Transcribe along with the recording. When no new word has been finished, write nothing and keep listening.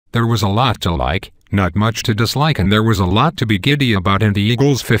There was a lot to like, not much to dislike, and there was a lot to be giddy about in the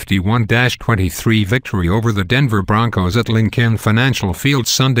Eagles' 51-23 victory over the Denver Broncos at Lincoln Financial Field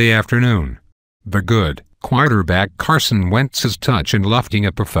Sunday afternoon. The good quarterback Carson Wentz's touch and lofting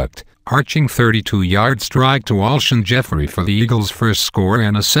a perfect, arching 32-yard strike to Alshon Jeffrey for the Eagles' first score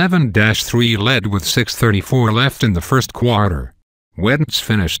and a 7-3 lead with 6:34 left in the first quarter. Wentz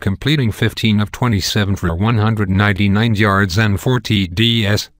finished completing 15 of 27 for 199 yards and 4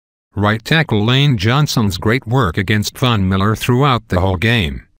 TDs. Right tackle Lane Johnson's great work against Von Miller throughout the whole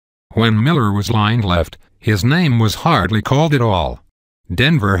game. When Miller was lined left, his name was hardly called at all.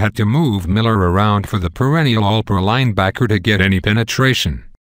 Denver had to move Miller around for the perennial All-Pro linebacker to get any penetration.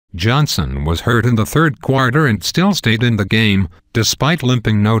 Johnson was hurt in the third quarter and still stayed in the game, despite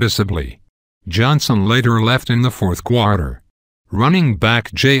limping noticeably. Johnson later left in the fourth quarter. Running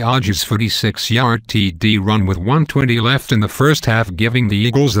back Jay Ajayi's 46-yard TD run with 1:20 left in the first half, giving the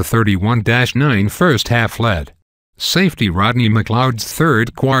Eagles a 31-9 first-half lead. Safety Rodney McLeod's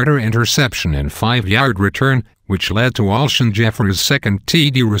third-quarter interception and 5-yard return, which led to Alshon Jeffrey's second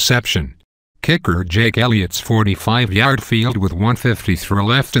TD reception. Kicker Jake Elliott's 45-yard field with 1:53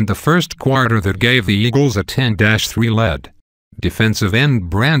 left in the first quarter that gave the Eagles a 10-3 lead. Defensive end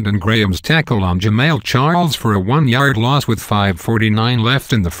Brandon Graham's tackle on Jamaal Charles for a 1-yard loss with 5:49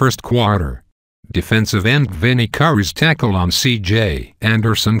 left in the first quarter. Defensive end Vinny Curry's tackle on C.J.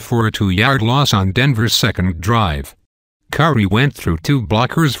 Anderson for a 2-yard loss on Denver's second drive. Curry went through 2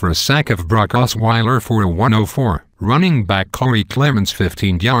 blockers for a sack of Brock Osweiler for a 104. Running back Corey Clement's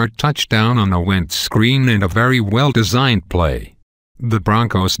 15-yard touchdown on a Wentz screen and a very well-designed play. The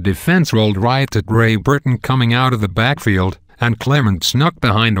Broncos defense rolled right at Ray Burton coming out of the backfield, and Clement snuck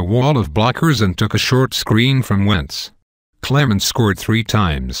behind a wall of blockers and took a short screen from Wentz. Clement scored 3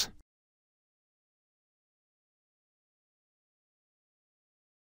 times.